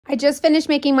I just finished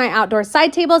making my outdoor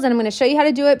side tables, and I'm going to show you how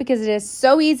to do it because it is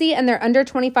so easy and they're under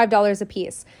 $25 a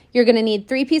piece. You're going to need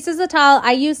 3 pieces of towel.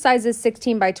 I use sizes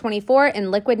 16 by 24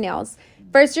 and liquid nails.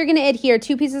 First, you're going to adhere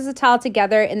 2 pieces of towel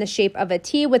together in the shape of a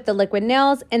T with the liquid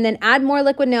nails, and then add more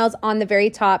liquid nails on the very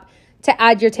top to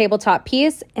add your tabletop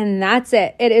piece, and that's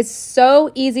it. It is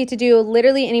so easy to do.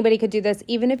 Literally anybody could do this,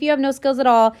 even if you have no skills at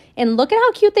all. And look at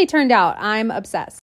how cute they turned out. I'm obsessed.